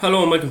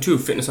Hello and welcome to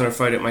Fitness on a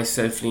Friday.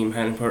 Myself, Liam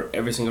Hannon,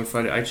 every single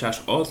Friday I chat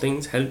all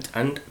things health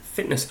and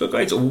fitness. So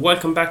guys,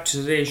 welcome back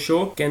to today's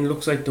show. Again,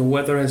 looks like the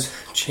weather has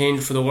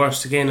changed for the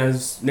worst. Again,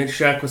 as Nick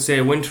Shack would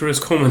say, winter is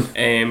coming.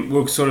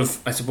 We're sort of,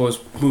 I suppose,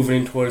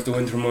 moving in towards the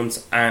winter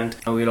months and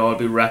we'll all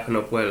be wrapping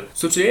up well.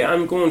 So today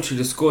I'm going to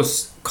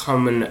discuss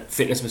common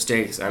fitness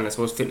mistakes and I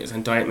suppose fitness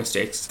and diet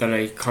mistakes that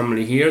I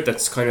commonly hear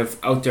that's kind of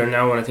out there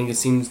now, and I think it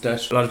seems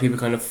that a lot of people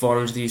kind of fall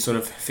into these sort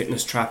of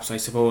fitness traps, I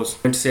suppose.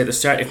 And to say at the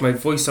start, if my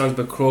voice sounds a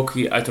bit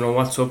croaky, I don't know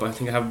what's up. I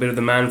think I have a bit of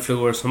the man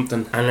flu or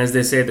something, and as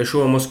they say, the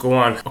show must go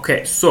on.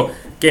 Okay, so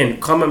again,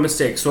 common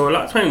mistakes. So a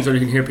lot of times you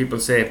can hear people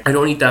say, I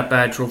don't eat that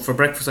bad, so for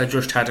breakfast I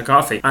just had a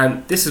coffee,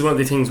 and this is one of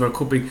the things where it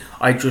could be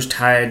I just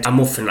had a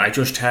muffin, I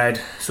just had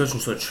such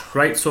and such,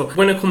 right? So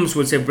when it comes to,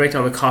 let's say,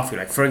 breakdown with coffee,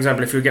 like for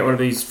example, if you get one of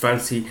these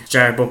fancy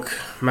Starbucks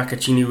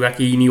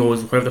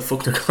macchiato, whatever the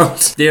fuck they're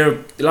called,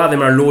 a lot of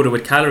them are loaded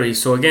with calories.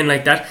 So again,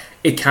 like that,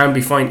 it can be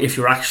fine if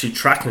you're actually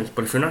tracking it,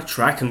 but if you're not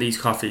tracking these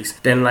coffees,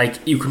 then like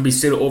you can be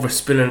still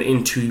overspilling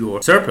into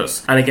your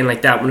surplus. And again,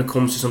 like that, when it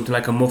comes to something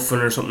like a muffin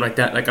or something like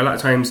that, like a lot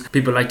of times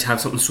people like to have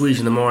something sweet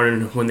in the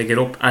morning when they get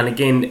up, and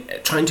again,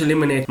 trying to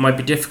eliminate might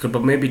be difficult,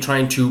 but maybe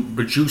trying to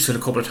reduce it a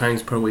couple of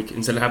times per week.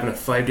 Instead of having it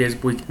 5 days a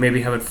week,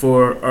 maybe have it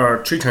 4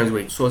 or 3 times a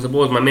week. So I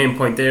suppose my main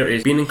point there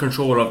is being in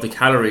control of the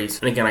calories,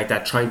 and again, like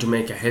that, trying to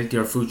make a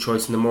healthier food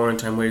choice in the morning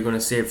time where you're going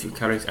to save a few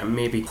calories and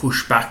maybe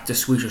push back the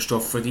sweeter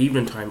stuff for the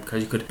evening time,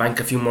 because you could bank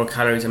a few more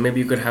calories and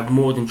maybe you could have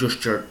more than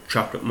just your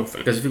chocolate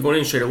muffin. Because if you're going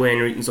in straight away and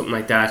you're eating something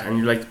like that and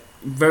you're like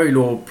very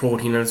low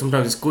protein, and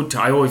sometimes it's good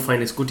to, I always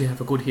find it's good to have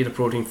a good hit of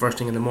protein first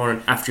thing in the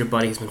morning after your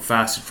body has been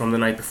fasted from the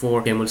night before.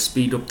 Again, will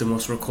speed up the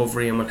muscle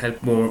recovery and will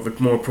help more with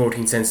more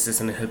protein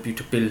synthesis, and it'll help you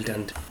to build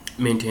and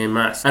maintain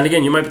mass. And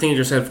again, you might be thinking to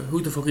yourself,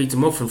 who the fuck eats a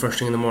muffin first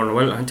thing in the morning?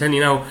 Well, I'm telling you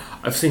now,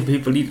 I've seen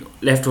people eat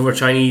leftover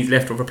Chinese,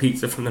 leftover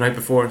pizza from the night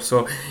before,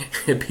 so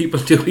people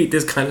do eat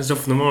this kind of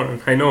stuff in the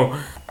morning, I know.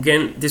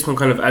 Again, this one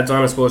kind of adds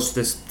on, I suppose, to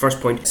this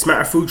first point,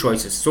 smarter food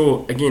choices.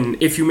 So again,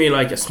 if you may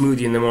like a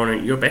smoothie in the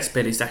morning, your best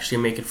bet is to actually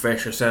make it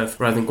fresh yourself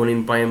rather than going in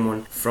and buying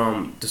one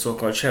from the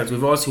so-called shelves.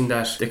 We've all seen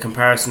that, the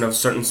comparison of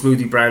certain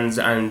smoothie brands,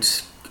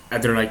 and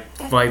they're like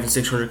 500 and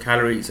 600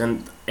 calories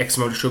and X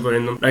amount of sugar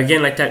in them.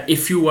 Again, like that,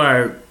 if you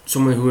are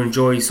someone who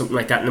enjoys something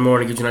like that in the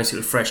morning, gives you a nice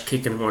little fresh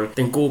kick in the morning,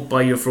 then go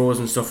buy your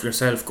frozen stuff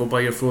yourself. Go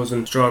buy your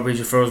frozen strawberries,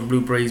 your frozen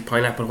blueberries,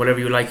 pineapple, whatever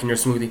you like in your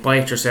smoothie. Buy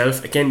it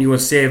yourself. Again, you will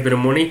save a bit of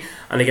money,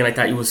 and again, like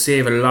that, you will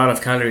save a lot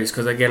of calories,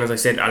 because again, as I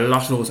said, a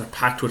lot of those are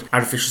packed with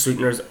artificial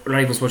sweeteners,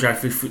 not even so much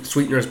artificial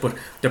sweeteners, but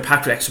they're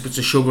packed with extra bits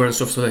of sugar and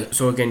stuff,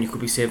 so again, you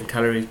could be saving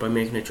calories by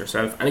making it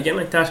yourself. And again,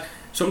 like that,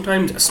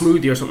 sometimes a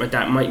smoothie or something like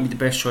that might be the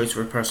best choice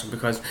for a person,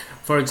 because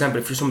for example,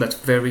 if you're someone that's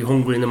very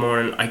hungry in the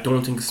morning, I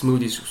don't think a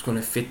smoothie is going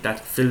to fill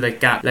that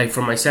gap. Like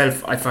for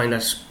myself, I find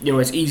that,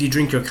 it's easy to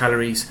drink your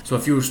calories. So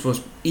if you were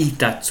supposed to eat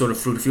that sort of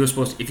fruit,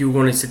 if you were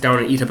going to sit down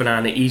and eat a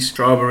banana, eat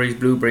strawberries,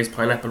 blueberries,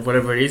 pineapple,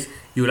 whatever it is,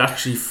 you will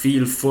actually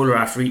feel fuller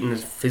after eating it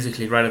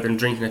physically rather than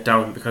drinking it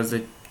down, because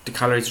the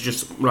calories are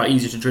just a lot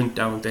easier to drink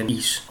down than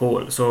eat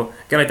whole. So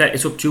again, like that,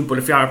 it's up to you. But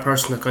if you are a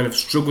person that kind of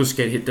struggles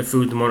to hit the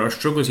food in the morning, or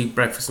struggles to eat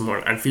breakfast in the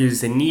morning and feels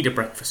they need a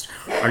breakfast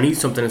or need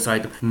something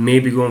inside them,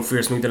 maybe going for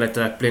your smoothie like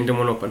that, blending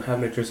one up and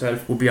having it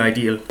yourself would be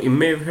ideal. You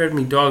may have heard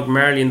me dog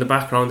Marley in the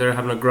background there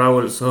having a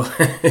growl, so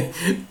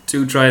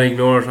do try and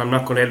ignore it. I'm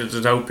not going to edit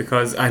it out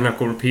because I'm not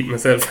going to repeat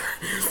myself.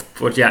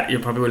 But yeah, you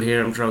probably will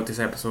hear him throughout this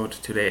episode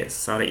today,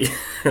 sorry.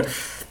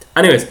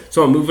 Anyways,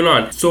 so moving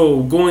on.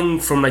 So going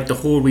from like the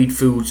whole wheat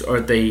foods,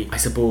 or the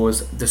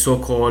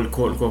so-called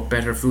quote-unquote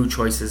better food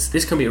choices,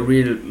 this can be a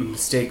real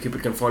mistake. People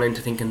can fall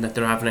into thinking that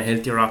they're having a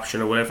healthier option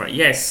or whatever.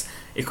 Yes,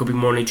 it could be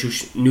more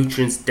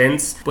nutrients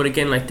dense, but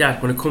again, like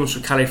that, when it comes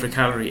to calorie for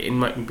calorie, it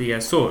mightn't be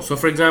as so. So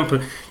for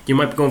example, you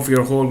might be going for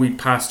your whole wheat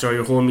pasta or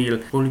your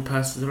wholemeal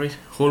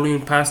whole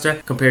wheat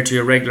pasta compared to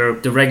the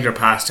regular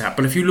pasta.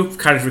 But if you look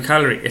calorie for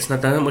calorie, it's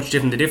not that much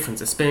different, the difference.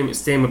 It's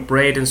same with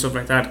bread and stuff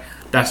like that.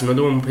 That's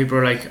another one people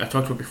are like, I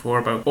talked about before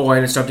about,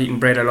 I stopped eating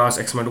bread, I lost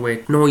X amount of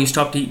weight. No, you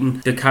stopped eating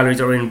the calories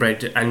that are in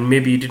bread, and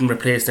maybe you didn't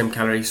replace them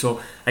calories.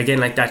 So again,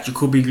 like that, you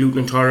could be gluten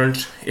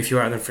intolerant. If you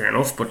are, then fair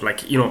enough. But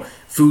like,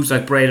 foods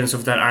like bread and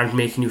stuff that aren't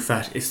making you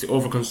fat, it's the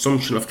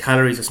overconsumption of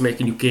calories that's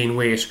making you gain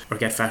weight or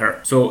get fatter.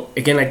 So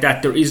again, like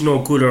that, there is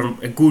no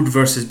good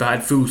versus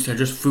bad foods. They're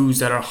just foods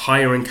that are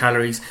higher in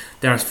calories.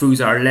 There are foods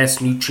that are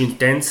less nutrient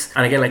dense,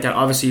 and again, like that,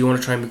 obviously you want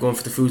to try and be going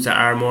for the foods that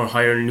are more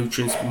higher in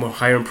nutrients, more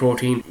higher in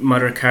protein,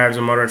 moderate carbs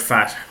and moderate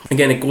fat.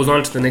 Again, it goes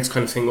on to the next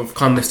kind of thing of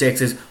common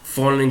mistakes is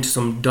falling into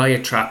some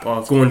diet trap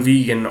of going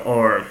vegan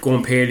or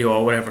going paleo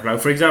or whatever. Now,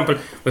 for example,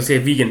 let's say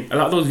vegan. A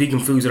lot of those vegan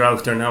foods are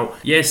out there now.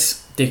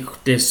 Yes,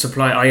 they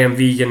supply I am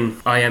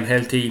vegan, I am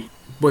healthy,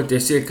 but they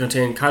still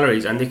contain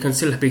calories, and they can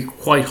still be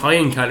quite high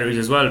in calories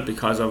as well,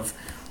 because of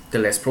the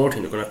less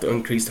protein. They're going to have to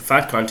increase the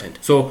fat content.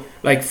 So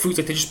like foods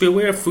like that, just be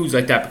aware of foods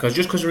like that, because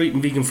just because you're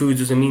eating vegan foods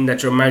doesn't mean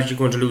that you're magically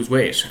going to lose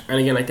weight. And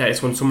again, like that,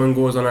 it's when someone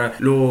goes on a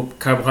low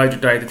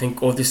carbohydrate diet, they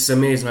think, oh, this is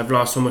amazing, I've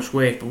lost so much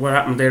weight. But what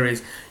happened there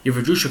is you've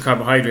reduced your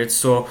carbohydrates,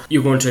 so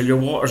your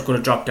water's going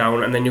to drop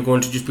down, and then you're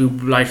going to just be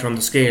lighter on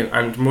the scale,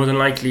 and more than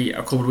likely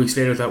a couple of weeks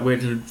later that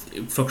weight will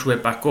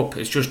fluctuate back up.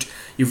 It's just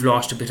you've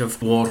lost a bit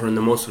of water in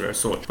the muscle or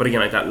such. But again,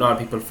 like that, a lot of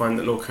people find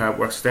that low carb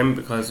works for them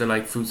because they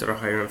like foods that are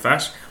higher in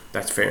fat.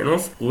 That's fair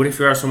enough. But if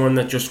you are someone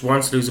that just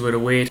wants to lose a bit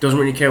of weight, doesn't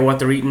really care what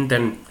they're eating,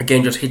 then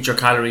again, just hit your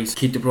calories,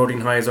 keep the protein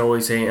high, as I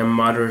always say, and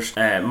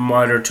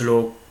moderate to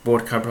low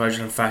both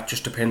carbohydrate and fat.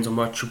 Just depends on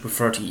what you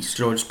prefer to eat.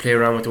 Just play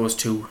around with those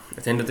two.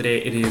 At the end of the day,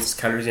 it is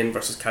calories in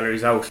versus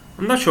calories out.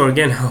 I'm not sure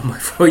again how my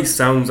voice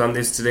sounds on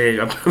this today.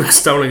 I'm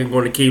sound like I'm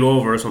going to keel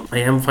over or something.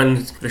 I am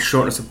finding the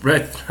shortness of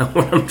breath now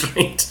when I'm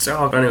trying to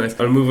talk. Anyways,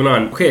 I'm moving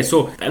on. Okay,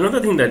 so another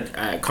thing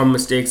that common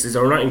mistakes is,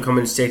 or not in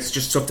common mistakes,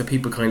 just stuff that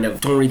people kind of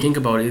don't really think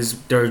about,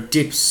 is their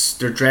dips,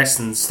 their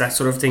dressings, that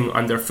sort of thing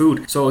on their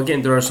food. So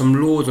again, there are some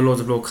loads and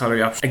loads of low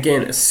calorie options.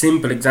 Again, a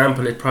simple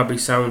example, it probably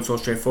sounds so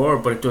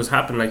straightforward, but it does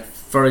happen. Like,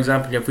 for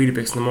example, you have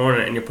Weetabix in the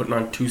morning and you're putting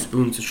on 2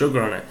 spoons of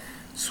sugar on it.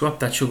 Swap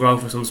that sugar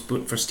out for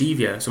for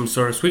stevia, some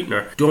sort of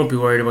sweetener. Don't be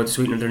worried about the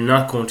sweetener, they're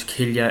not going to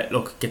kill you.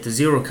 Look, get the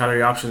 0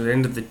 calorie option. At the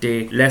end of the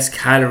day, less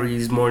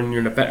calories, more, and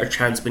you're in a better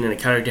chance of being in a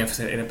calorie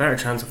deficit, in a better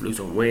chance of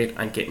losing weight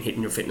and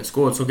hitting your fitness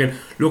goals. So again,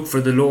 look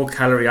for the low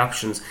calorie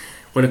options.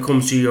 When it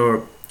comes to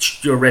your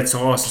red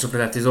sauce and stuff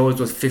like that, there's always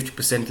those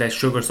 50% less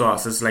sugar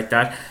sauces like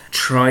that.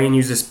 Try and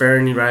use this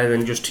sparingly rather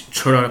than just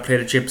throwing out a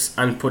plate of chips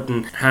and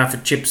putting half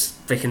of chips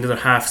like another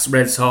half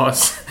red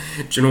sauce.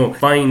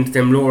 Find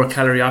them lower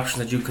calorie options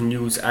that you can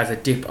use as a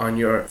dip on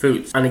your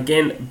foods. And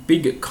again,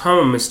 big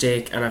common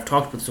mistake, and I've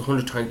talked about this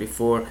 100 times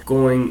before,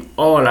 going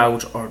all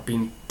out or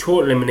being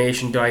total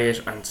elimination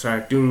diet and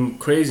start doing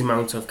crazy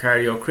amounts of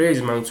cardio,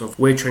 crazy amounts of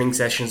weight training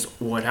sessions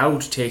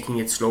without taking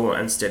it slow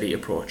and steady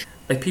approach.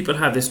 Like, people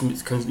have this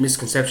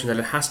misconception that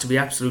it has to be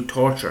absolute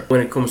torture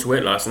when it comes to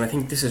weight loss, and I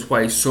think this is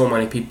why so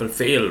many people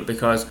fail,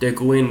 because they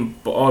go in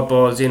all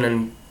balls in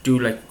and do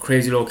like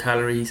crazy low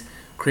calories,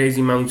 crazy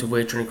amounts of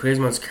weight training, crazy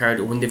amounts of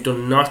cardio when they've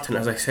done nothing,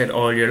 as I said,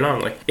 all year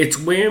long. Like, it's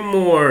way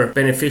more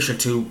beneficial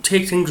to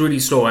take things really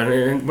slow,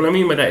 and what I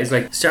mean by that is,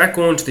 like, start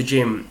going to the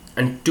gym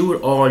and do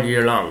it all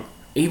year long.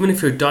 Even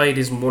if your diet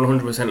isn't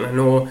 100%, I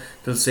know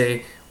they'll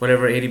say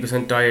whatever,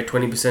 80% diet,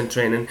 20%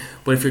 training,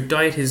 but if your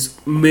diet is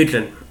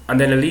middling, and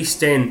then at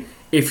least then,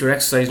 if you're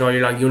exercising all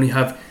year long, you only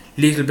have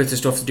little bits of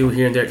stuff to do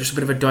here and there, just a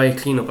bit of a diet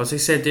cleanup. As I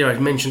said there, I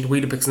mentioned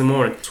Weetabix in the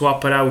morning.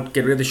 Swap it out,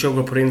 get rid of the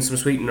sugar, put in some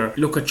sweetener.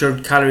 Look at your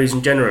calories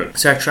in general.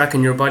 Start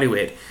tracking your body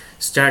weight.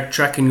 Start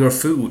tracking your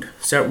food.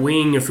 Start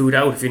weighing your food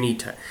out if you need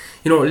to.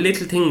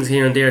 Little things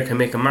here and there can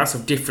make a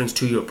massive difference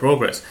to your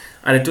progress.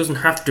 And it doesn't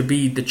have to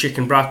be the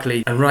chicken,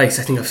 broccoli and rice.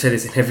 I think I've said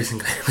this in every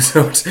single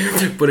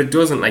episode. But it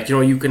doesn't.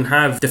 You can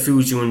have the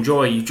foods you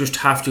enjoy. You just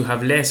have to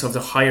have less of the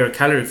higher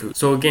calorie food.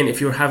 So again,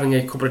 if you're having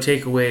a couple of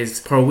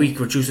takeaways per week,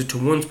 reduce it to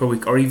once per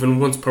week, or even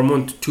once per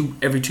month,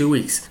 every 2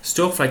 weeks.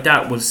 Stuff like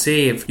that will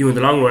save you in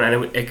the long run.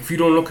 And if you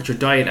don't look at your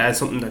diet as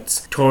something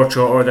that's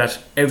torture, or that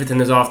everything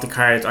is off the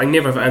cards, I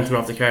never have anything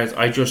off the cards.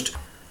 I just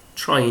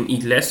try and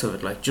eat less of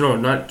it.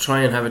 Not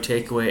try and have a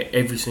takeaway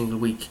every single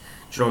week.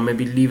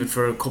 Maybe leave it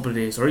for a couple of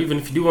days, or even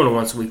if you do want it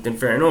once a week, then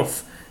fair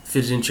enough,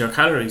 fit it into your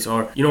calories.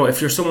 Or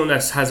if you're someone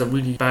that has a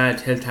really bad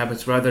health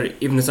habits, rather,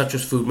 even it's not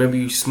just food, maybe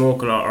you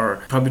smoke a lot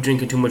or probably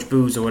drinking too much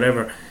booze or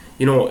whatever,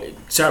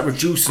 start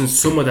reducing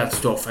some of that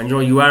stuff, and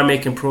you are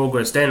making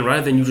progress then,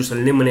 rather than you just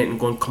eliminate and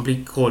going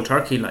complete cold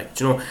turkey.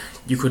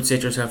 You could say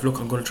to yourself, look,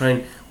 I'm going to try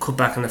and cut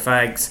back on the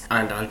fags,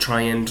 and I'll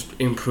try and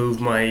improve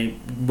my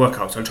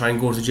workouts, I'll try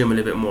and go to the gym a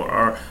little bit more,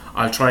 or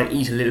I'll try and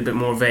eat a little bit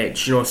more veg,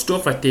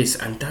 stuff like this,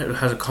 and that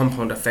has a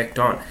compound effect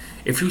on.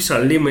 If you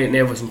start eliminating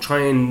everything,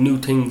 trying new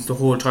things the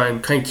whole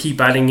time, kind of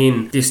keep adding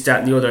in this, that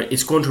and the other,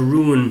 it's going to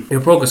ruin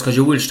your progress, because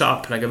you will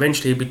stop.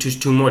 Eventually it'll be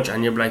just too much,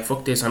 and you'll be like,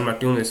 fuck this, I'm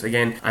not doing this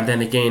again. And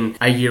then again,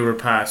 a year will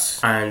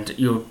pass and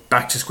you're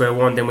back to square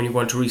one then when you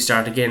want to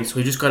restart again. So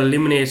you just got to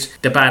eliminate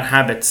the bad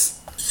habits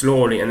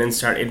slowly, and then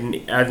start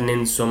adding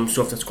in some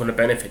stuff that's going to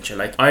benefit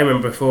you. I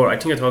remember before, I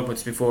think I talked about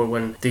this before,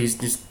 when this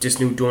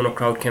new donut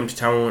crowd came to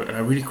town, and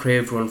I really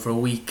craved one for a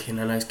week, and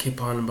then I kept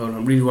on about it, I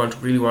really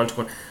want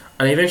one,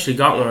 and I eventually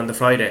got one on the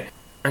Friday.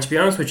 And to be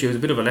honest with you, it was a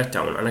bit of a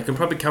letdown, and I can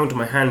probably count on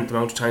my hand the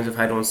amount of times I've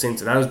had one since,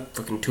 and that was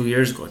fucking 2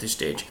 years ago at this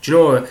stage.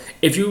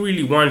 If you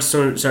really want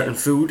certain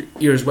food,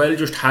 you as well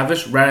just have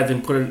it, rather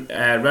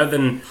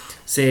than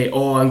say,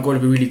 oh, I'm going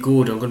to be really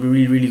good, I'm going to be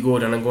really, really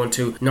good, and I'm going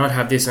to not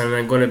have this, and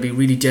I'm going to be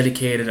really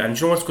dedicated. And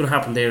what's going to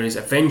happen there is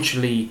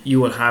eventually you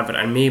will have it,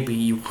 and maybe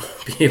you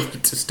won't be able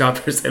to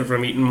stop yourself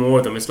from eating more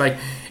of them. It's like,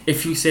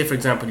 if you say, for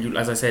example,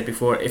 as I said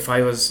before, if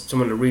I was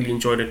someone that really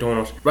enjoyed a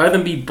donut, rather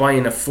than be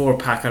buying a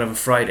 4-pack out of a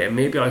Friday,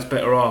 maybe I was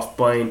better off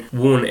buying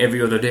one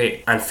every other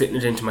day and fitting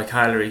it into my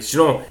calories.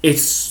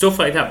 It's stuff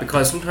like that,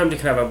 because sometimes it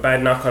can have a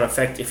bad knock-on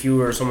effect if you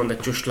were someone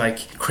that just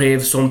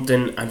craves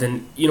something, and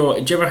then, do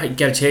you ever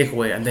get a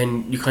takeaway and then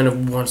then you kind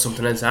of want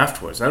something else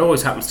afterwards. That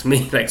always happens to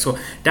me. Like, so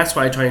that's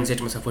why I try and say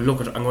to myself, well, look,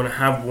 I'm going to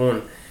have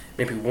one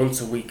maybe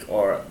once a week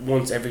or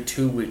once every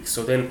 2 weeks.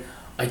 So then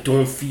I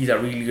don't feel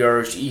that really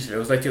urge to eat it. It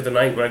was like the other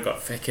night when I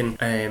got fucking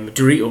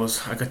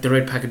Doritos. I got the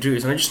red pack of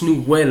Doritos, and I just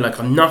knew well, like,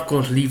 I'm not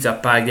going to leave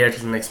that bag there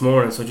till the next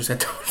morning. So I just had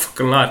to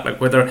fucking lot. Like,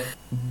 whether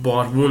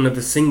bought one of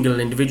the single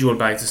individual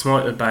bags, the small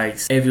little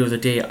bags, every other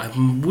day, I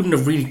wouldn't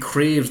have really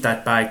craved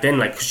that bag then.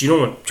 Like, because you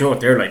know what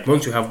they're like.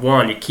 Once you have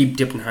one, you keep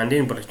dipping hand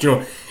in. But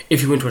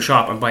if you go into a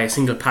shop and buy a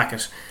single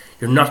packet,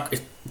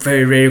 it's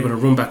very rare you're going to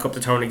run back up the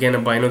town again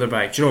and buy another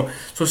bag, so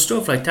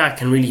stuff like that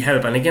can really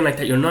help. And again, like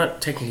that, you're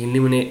not technically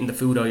eliminating the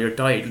food out of your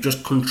diet, you're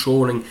just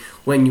controlling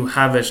when you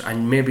have it,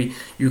 and maybe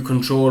you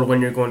control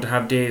when you're going to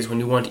have days when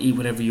you want to eat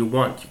whatever you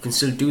want. You can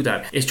still do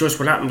that. It's just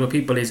what happens with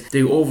people is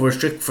they over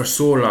restrict for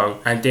so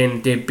long, and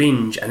then they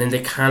binge, and then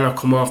they cannot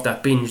come off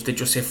that binge. They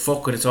just say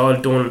fuck it, it's all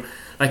done.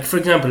 Like, for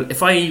example,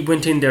 if I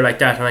went in there like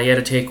that and I had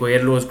a takeaway,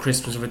 had loads of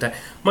crisps and stuff like that,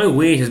 my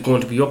weight is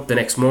going to be up the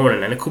next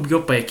morning, and it could be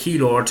up by 1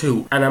 kilo or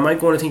 2. And am I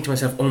going to think to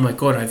myself, oh my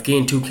god, I've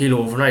gained 2 kilo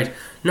overnight?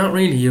 Not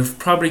really. You've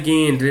probably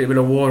gained a little bit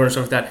of water and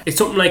stuff like that. It's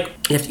something like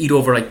you have to eat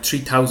over like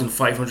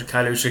 3,500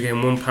 calories to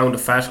gain 1 pound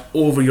of fat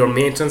over your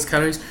maintenance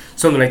calories.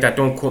 Something like that.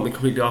 Don't quote me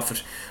completely off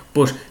it.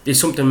 But there's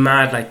something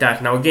mad like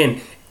that. Now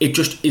again, it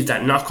just is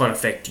that knock-on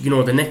effect.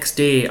 The next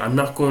day I'm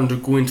not going to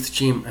go into the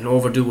gym and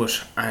overdo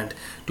it and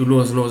do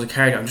loads and loads of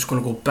cardio. I'm just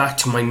going to go back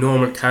to my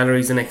normal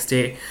calories the next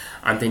day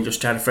and then just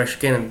start fresh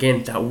again. And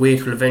again, that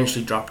weight will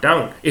eventually drop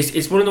down.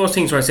 It's one of those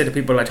things where I said to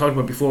people, I talked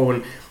about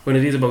before, when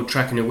it is about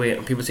tracking your weight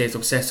and people say it's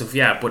obsessive.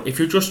 Yeah, but if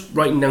you're just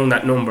writing down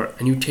that number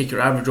and you take your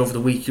average over the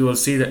week, you will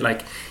see that,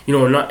 like,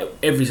 not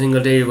every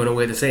single day you're going to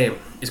weigh the same.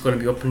 It's going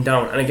to be up and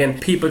down. And again,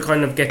 people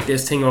kind of get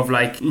this thing of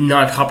like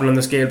not hopping on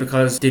the scale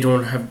because they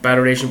don't have a bad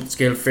relation with the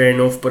scale, fair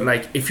enough. But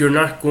like, if you're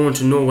not going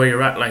to know where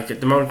you're at, like,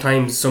 the amount of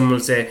times someone will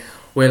say,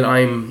 well,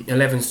 I'm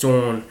 11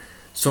 stone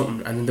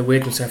something, and then they weigh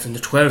themselves into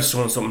 12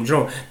 stone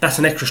something, that's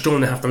an extra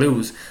stone they have to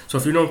lose. So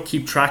if you don't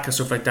keep track of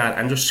stuff like that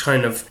and just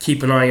kind of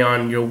keep an eye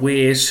on your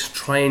weight,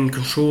 try and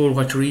control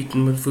what you're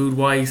eating with food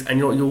wise, and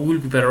you will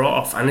be better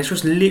off. And it's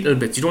just little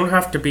bits. You don't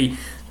have to be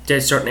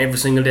dead certain every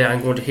single day,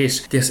 I'm going to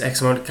hit this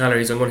X amount of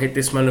calories, I'm going to hit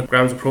this amount of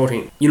grams of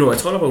protein.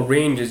 It's all about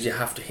ranges you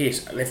have to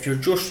hit. And if you're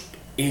just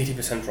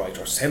 80% right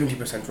or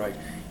 70% right,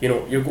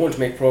 you're going to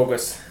make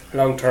progress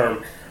long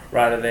term,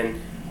 rather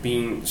than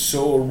being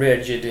so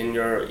rigid in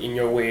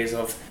your ways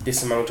of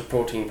this amount of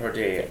protein per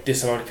day,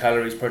 this amount of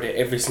calories per day,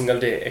 every single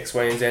day, X,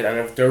 Y, and Z. And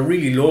if they're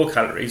really low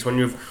calories, when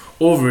you've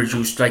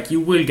over-reduced, like, you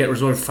will get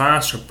results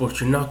faster, but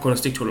you're not going to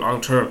stick to it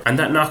long term. And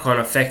that knock-on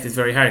effect is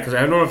very hard, because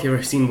I don't know if you've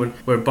ever seen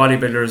where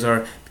bodybuilders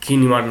or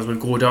bikini models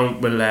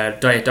will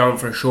diet down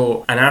for a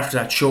show, and after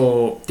that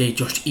show, they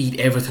just eat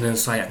everything in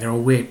sight, and their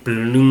weight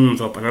balloons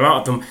up, and a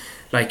lot of them,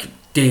 like,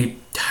 they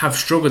have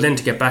struggled then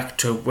to get back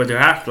to where they're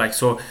at. Like,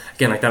 so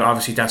again, like that,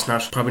 obviously that's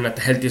probably not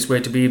the healthiest way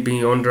to be.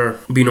 Being under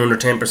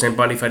 10%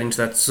 body fat into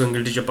that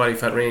single digit body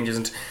fat range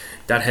isn't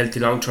that healthy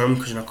long term,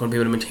 because you're not going to be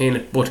able to maintain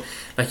it. But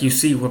like, you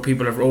see where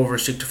people are over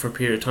restricted for a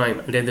period of time,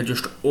 and then they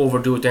just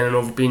overdo it then and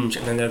over binge,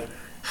 and then they'll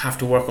have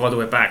to work all the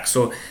way back.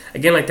 So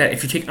again, like that,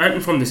 if you take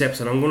anything from this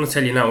episode, I'm going to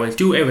tell you now is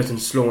do everything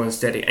slow and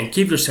steady, and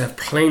give yourself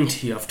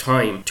plenty of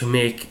time to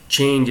make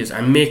changes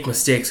and make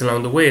mistakes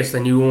along the way, so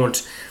then you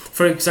won't.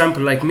 For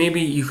example, like,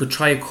 maybe you could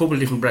try a couple of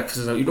different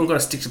breakfasts out. You don't got to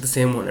stick to the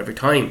same one every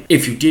time.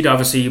 If you did,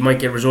 obviously you might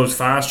get results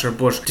faster,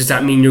 but does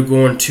that mean you're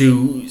going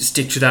to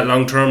stick to that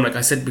long term? Like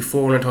I said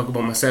before, when I talk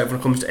about myself,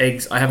 when it comes to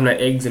eggs, I haven't had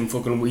eggs in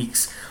fucking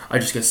weeks. I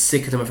just get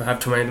sick of them if I have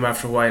too many of them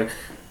after a while.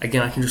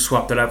 Again, I can just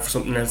swap that out for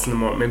something else in the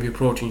morning, maybe a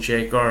protein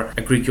shake or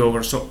a Greek yogurt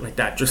or something like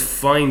that. Just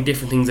find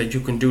different things that you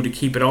can do to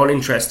keep it all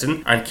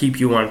interesting and keep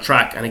you on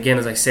track. And again,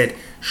 as I said,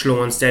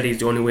 slow and steady is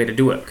the only way to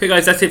do it. Okay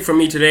guys, that's it from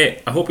me today.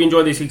 I hope you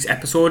enjoyed this week's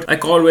episode.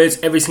 Like always,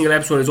 every single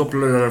episode is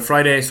uploaded on a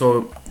Friday,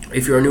 so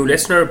if you're a new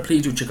listener,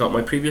 please do check out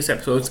my previous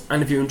episodes.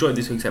 And if you enjoyed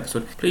this week's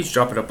episode, please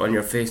drop it up on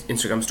your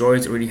Instagram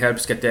stories. It really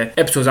helps get the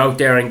episodes out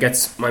there and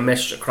gets my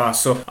message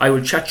across. So I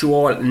will chat you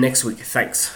all next week. Thanks.